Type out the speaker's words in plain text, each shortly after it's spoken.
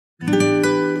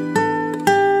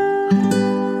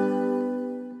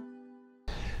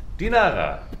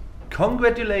Dinara,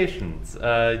 congratulations.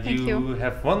 Thank you.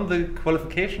 Have won the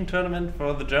qualification tournament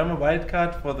for the German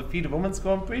Wildcard for the FIDE Women's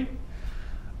Grand Prix.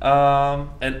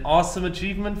 An awesome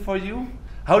achievement for you.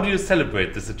 How do you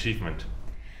celebrate this achievement?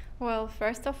 Well,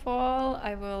 first of all,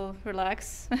 I will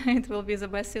relax. It will be the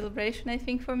best celebration, I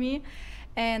think, for me.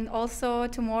 And also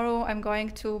tomorrow I'm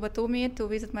going to Batumi to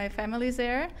visit my family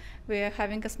there. We are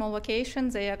having a small vacation.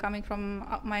 They are coming from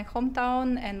my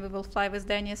hometown, and we will fly with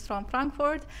Dennis from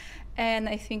Frankfurt. And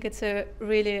I think it's a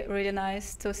really, really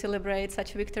nice to celebrate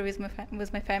such a victory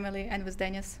with my family and with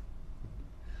Dennis.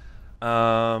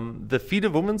 The FIDE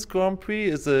Women's Grand Prix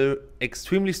is an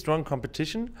extremely strong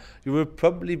competition. You will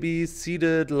probably be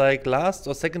seeded like last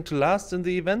or second to last in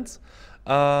the events.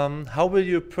 How will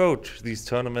you approach these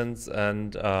tournaments,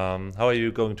 and how are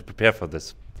you going to prepare for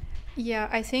this? Yeah,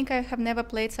 I think I have never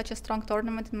played such a strong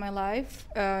tournament in my life.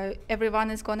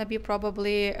 Everyone is going to be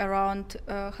probably around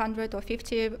 100 or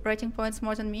 50 rating points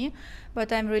more than me,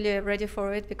 but I'm really ready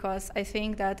for it because I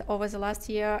think that over the last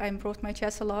year I improved my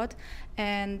chess a lot,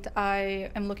 and I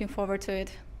am looking forward to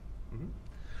it. Mm-hmm.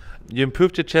 You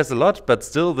improved your chess a lot, but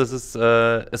still this is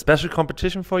a special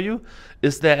competition for you.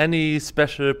 Is there any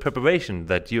special preparation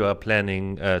that you are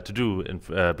planning to do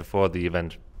before the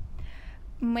event?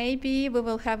 Maybe we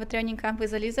will have a training camp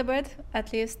with Elizabeth.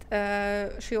 At least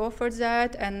she offered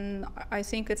that, and I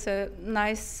think it's a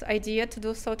nice idea to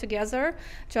do so together,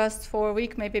 just for a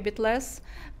week, maybe a bit less.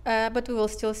 But we will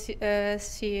still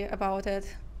see about it.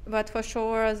 But for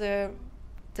sure, the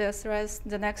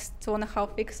next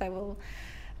 2.5 weeks I will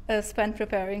spend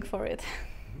preparing for it.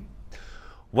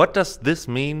 What does this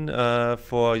mean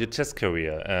for your chess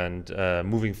career and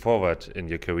moving forward in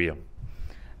your career?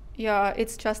 Yeah,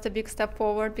 it's just a big step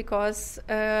forward because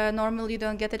normally you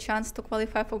don't get a chance to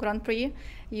qualify for Grand Prix.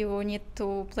 You need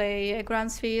to play a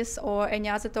Grand Swiss or any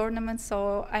other tournament.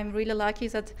 So I'm really lucky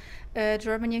that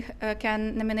Germany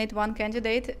can nominate one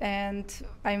candidate, and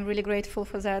I'm really grateful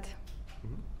for that.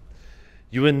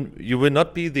 You will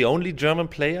not be the only German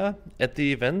player at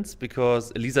the events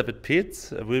because Elisabeth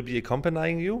Peetz will be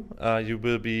accompanying you. You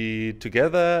will be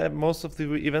together at most of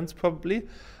the events probably.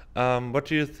 What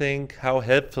do you think, how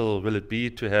helpful will it be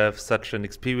to have such an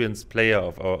experienced player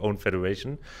of our own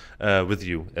federation with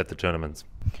you at the tournaments?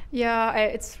 Yeah,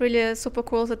 it's really super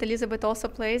cool that Elizabeth also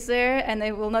plays there, and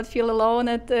I will not feel alone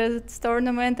at this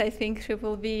tournament. I think she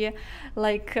will be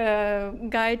like a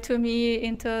guide to me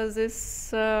into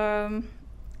this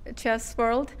chess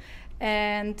world,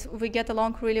 and we get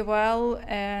along really well,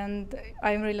 and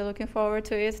I'm really looking forward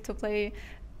to it, to play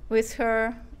with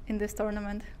her in this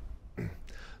tournament.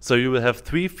 So you will have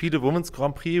 3 FIDE Women's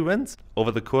Grand Prix events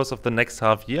over the course of the next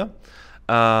half year.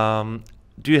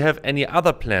 Do you have any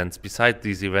other plans besides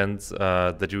these events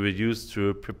that you will use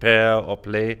to prepare or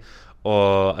play,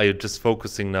 or are you just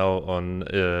focusing now on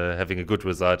having a good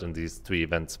result in these 3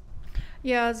 events?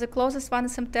 Yeah, the closest one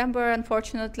is September.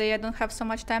 Unfortunately, I don't have so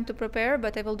much time to prepare,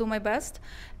 but I will do my best.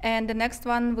 And the next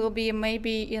one will be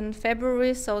maybe in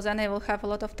February, so then I will have a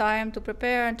lot of time to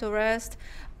prepare and to rest.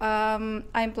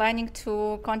 I'm planning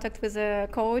to contact with a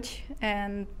coach,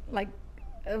 and like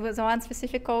with one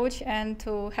specific coach, and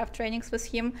to have trainings with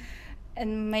him,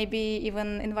 and maybe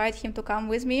even invite him to come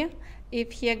with me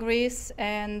if he agrees.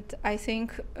 And I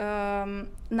think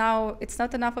now it's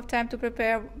not enough of time to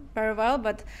prepare very well,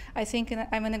 but I think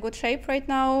I'm in a good shape right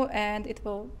now, and it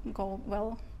will go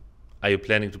well. Are you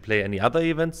planning to play any other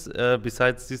events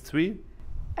besides these 3?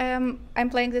 I'm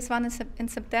playing this one in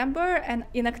September, and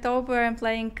in October I'm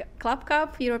playing Club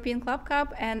Cup, European Club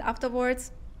Cup, and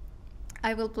afterwards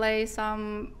I will play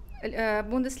some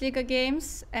Bundesliga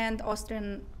games and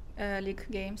Austrian League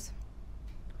games.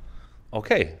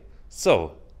 Okay,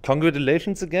 so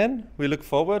congratulations again. We look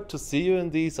forward to see you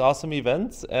in these awesome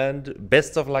events, and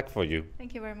best of luck for you.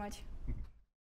 Thank you very much.